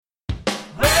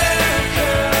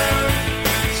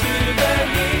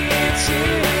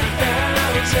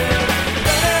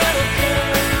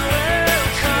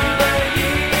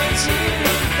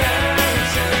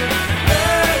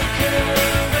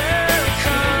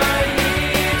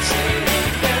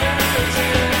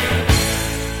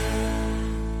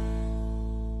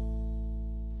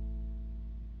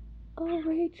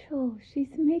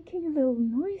she's making little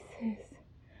noises.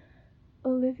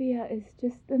 Olivia is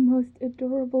just the most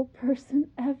adorable person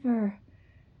ever.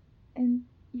 And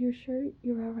you're sure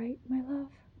you're all right, my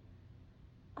love?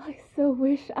 I so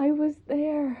wish I was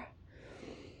there.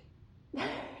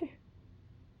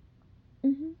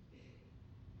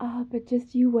 But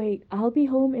just you wait. I'll be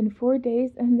home in 4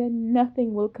 days, and then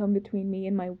nothing will come between me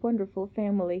and my wonderful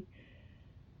family.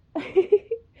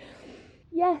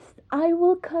 Yes, I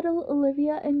will cuddle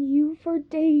Olivia and you for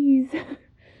days.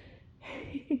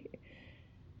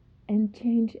 And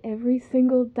change every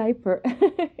single diaper.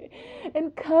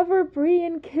 And cover Bree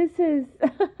in kisses.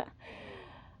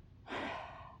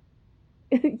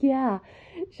 Yeah,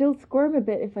 she'll squirm a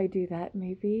bit if I do that,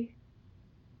 maybe.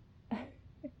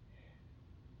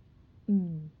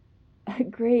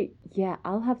 Great. Yeah,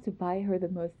 I'll have to buy her the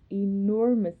most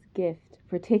enormous gift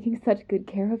for taking such good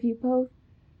care of you both.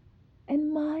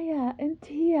 And Maya and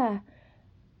Tia.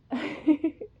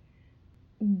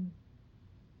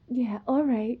 Yeah, all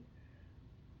right.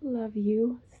 Love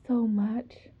you so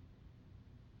much.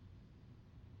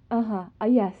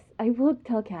 Yes, I will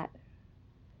tell Kat.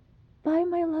 Bye,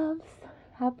 my loves.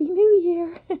 Happy New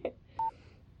Year.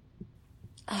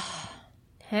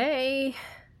 Hey.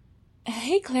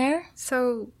 Hey, Claire.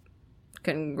 So,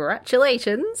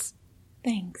 congratulations.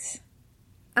 Thanks.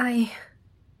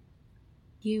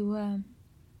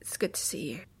 It's good to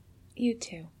see you. You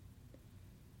too.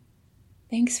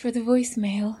 Thanks for the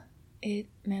voicemail. It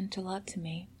meant a lot to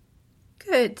me.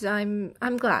 Good, I'm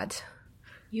glad.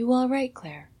 You all right,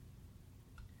 Claire?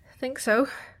 Think so.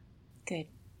 Good.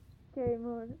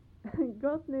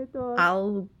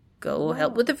 I'll go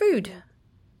help with the food.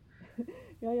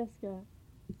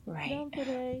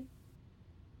 Right.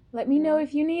 Let me know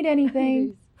if you need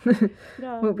anything.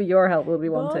 Won't be your help we'll be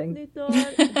wanting.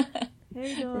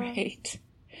 Right.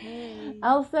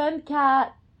 I'll send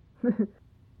Kat.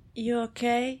 You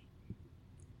okay?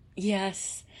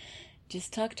 Yes.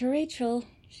 Just talk to Rachel.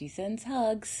 She sends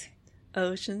hugs.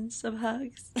 Oceans of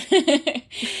hugs.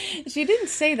 She didn't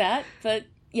say that, but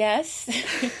yes.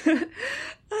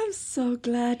 I'm so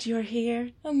glad you're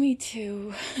here. Oh, me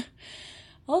too.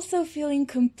 Also feeling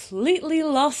completely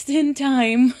lost in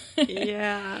time.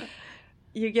 Yeah.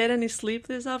 You get any sleep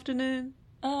this afternoon?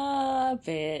 A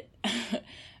bit.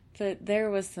 But there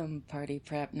was some party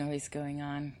prep noise going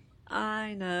on.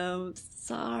 I know.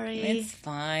 Sorry. It's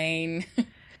fine.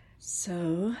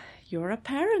 So, you're a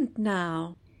parent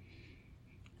now.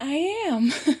 I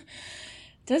am.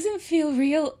 Doesn't feel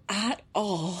real at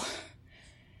all.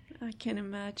 I can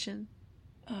imagine.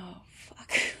 Oh,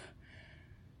 fuck.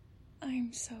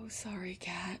 I'm so sorry,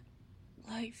 Kat.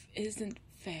 Life isn't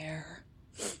fair.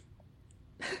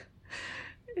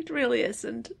 It really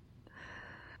isn't.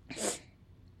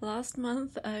 Last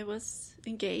month I was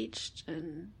engaged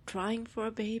and trying for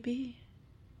a baby.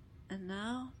 And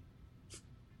now,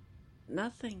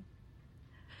 nothing.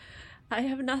 I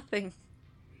have nothing.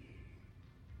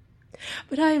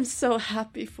 But I am so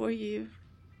happy for you.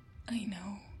 I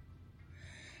know.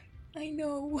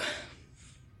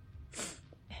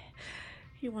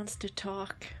 He wants to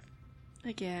talk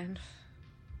again.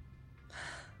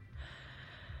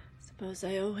 Suppose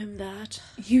I owe him that.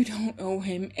 You don't owe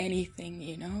him anything,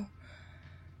 you know.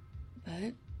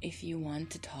 But if you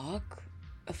want to talk,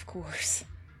 of course,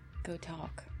 go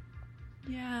talk.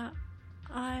 Yeah,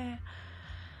 I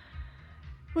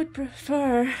would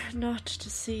prefer not to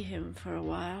see him for a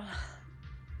while.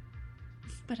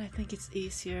 But I think it's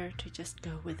easier to just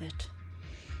go with it.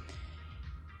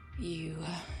 You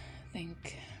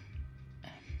think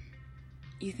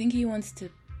he wants to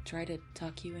try to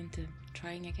talk you into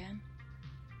trying again?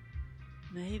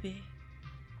 Maybe.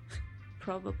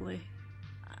 Probably.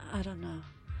 I don't know.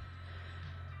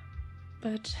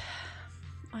 But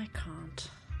I can't.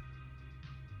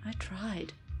 I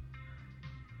tried.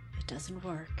 It doesn't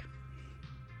work.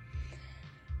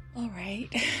 All right.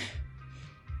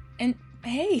 And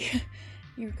hey,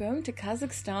 you're going to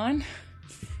Kazakhstan?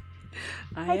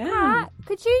 I am. Kat,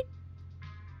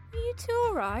 are you two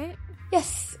alright?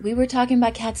 Yes, we were talking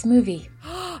about Kat's movie.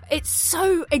 It's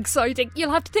so exciting.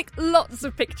 You'll have to take lots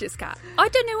of pictures, Kat. I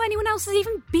don't know anyone else has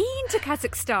even been to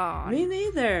Kazakhstan. Me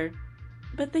neither.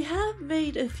 But they have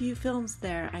made a few films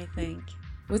there, I think.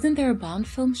 Wasn't there a Bond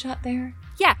film shot there?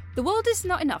 Yeah, the world is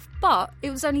not enough, but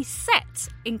it was only set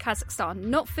in Kazakhstan,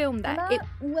 not filmed there.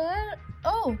 Where?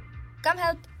 Oh, come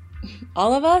help.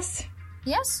 All of us?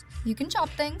 Yes, you can chop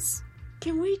things.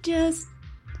 Can we just...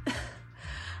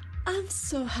 I'm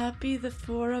so happy the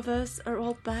four of us are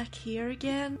all back here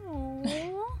again.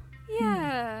 Aww.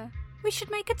 Yeah. We should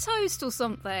make a toast or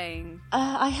something.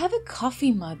 I have a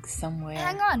coffee mug somewhere.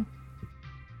 Hang on.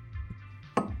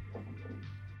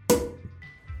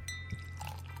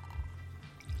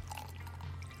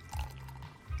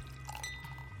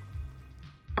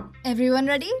 Everyone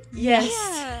ready? Yes.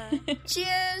 Yeah.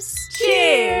 Cheers!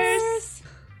 Cheers!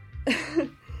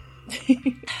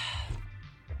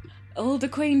 Old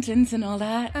acquaintance and all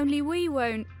that. Only we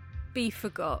won't be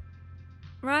forgot,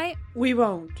 right? We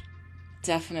won't.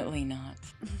 Definitely not.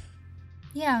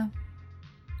 Yeah.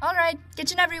 Alright,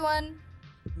 kitchen everyone.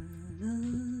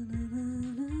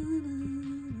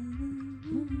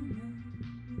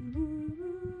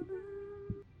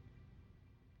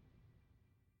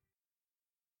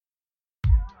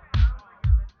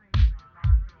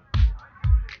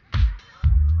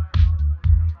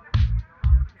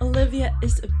 Olivia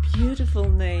is a beautiful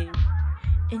name.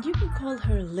 And you can call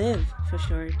her Liv for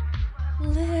short.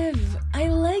 Liv, I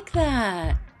like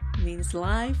that. Means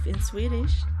life in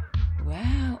Swedish.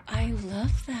 Wow, I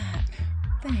love that.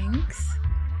 Thanks.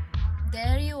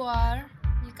 There you are.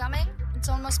 You coming? It's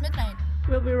almost midnight.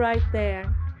 We'll be right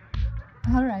there.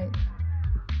 Alright.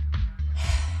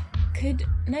 Could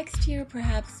next year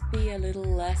perhaps be a little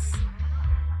less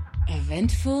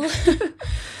eventful?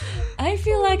 I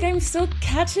feel like I'm still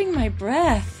catching my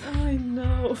breath. I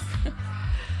know.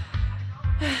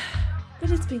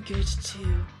 But it's been good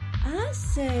too. I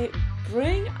say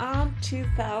bring on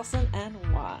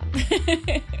 2001.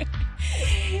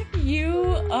 You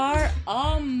are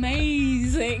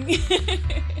amazing.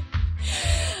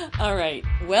 All right,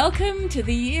 welcome to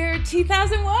the year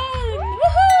 2001.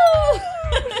 Woohoo!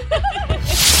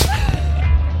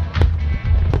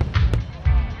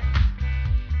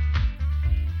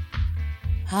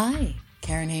 Hi,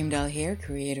 Karen Heimdahl here,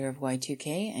 creator of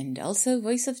Y2K and also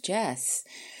voice of Jess.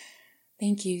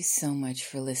 Thank you so much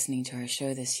for listening to our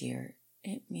show this year.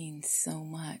 It means so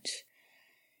much.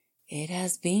 It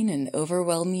has been an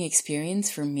overwhelming experience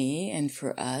for me and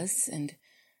for us, and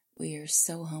we are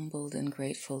so humbled and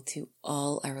grateful to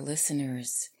all our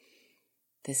listeners.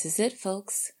 This is it,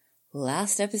 folks.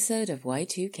 Last episode of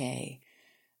Y2K.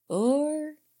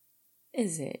 Or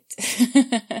is it?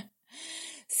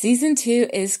 Season 2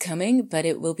 is coming, but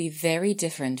it will be very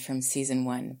different from Season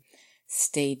 1.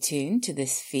 Stay tuned to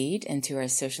this feed and to our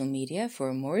social media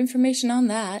for more information on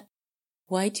that.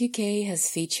 Y2K has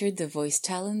featured the voice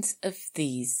talents of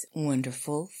these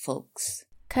wonderful folks.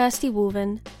 Kirsty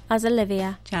Wolven as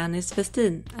Olivia, Janice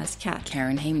Vestin as Kat,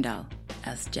 Karen Heimdahl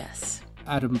as Jess.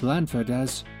 Adam Blandford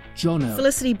as Jono.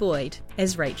 Felicity Boyd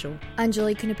as Rachel.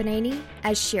 Anjali Kunapaneni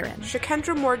as Sharon.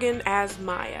 Shakendra Morgan as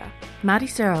Maya. Maddie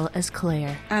Searle as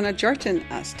Claire. Anna Jordan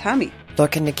as Tammy.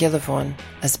 Lorcan Nagillavon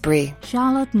as Bree.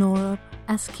 Charlotte Norup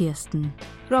as Kirsten.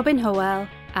 Robin Howell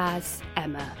as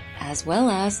Emma. As well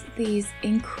as these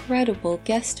incredible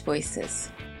guest voices.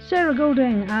 Sarah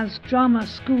Golding as Drama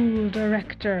School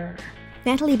Director.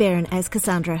 Natalie Byrne as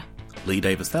Cassandra. Lee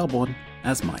Davis Thalborn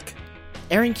as Mike.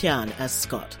 Erin Kian as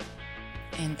Scott.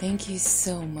 And thank you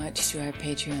so much to our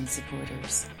Patreon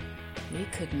supporters. We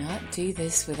could not do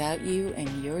this without you,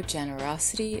 and your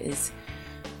generosity is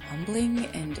humbling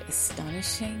and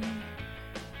astonishing.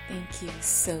 Thank you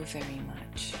so very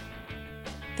much.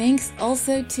 Thanks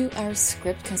also to our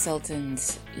script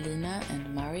consultants, Luna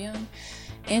and Marion,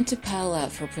 and to Paula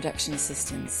for production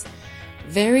assistance.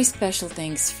 Very special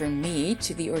thanks from me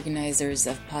to the organizers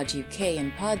of Pod UK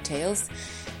and Pod Tales,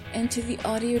 and to the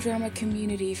audio drama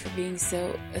community for being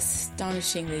so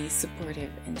astonishingly supportive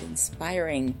and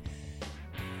inspiring.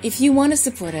 If you want to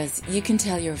support us, you can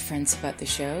tell your friends about the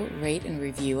show, rate and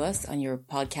review us on your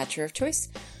podcatcher of choice,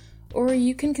 or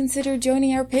you can consider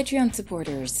joining our Patreon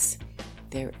supporters.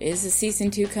 There is a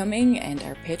season 2 coming, and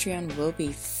our Patreon will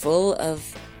be full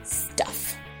of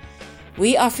stuff.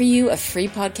 We offer you a free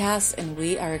podcast, and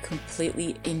we are a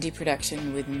completely indie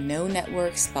production with no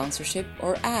network sponsorship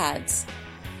or ads.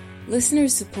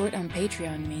 Listeners' support on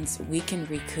Patreon means we can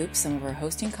recoup some of our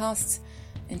hosting costs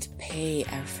and pay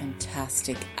our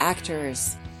fantastic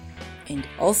actors, and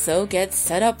also get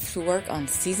set up for work on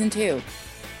Season 2.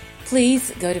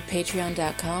 Please go to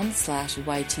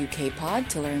patreon.com/Y2KPod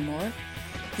to learn more.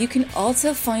 You can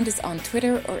also find us on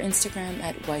Twitter or Instagram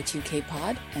at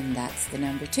Y2KPod, and that's the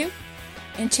number 2.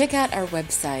 And check out our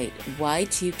website,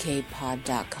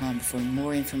 y2kpod.com, for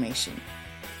more information.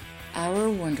 Our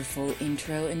wonderful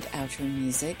intro and outro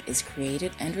music is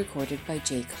created and recorded by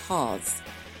Jake Hawes.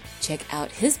 Check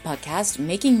out his podcast,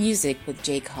 Making Music with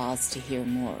Jake Hawes, to hear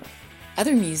more.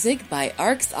 Other music by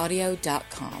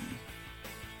arcsaudio.com.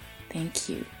 Thank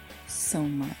you so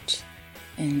much.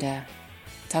 And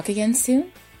talk again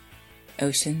soon.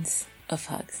 Oceans of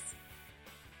hugs.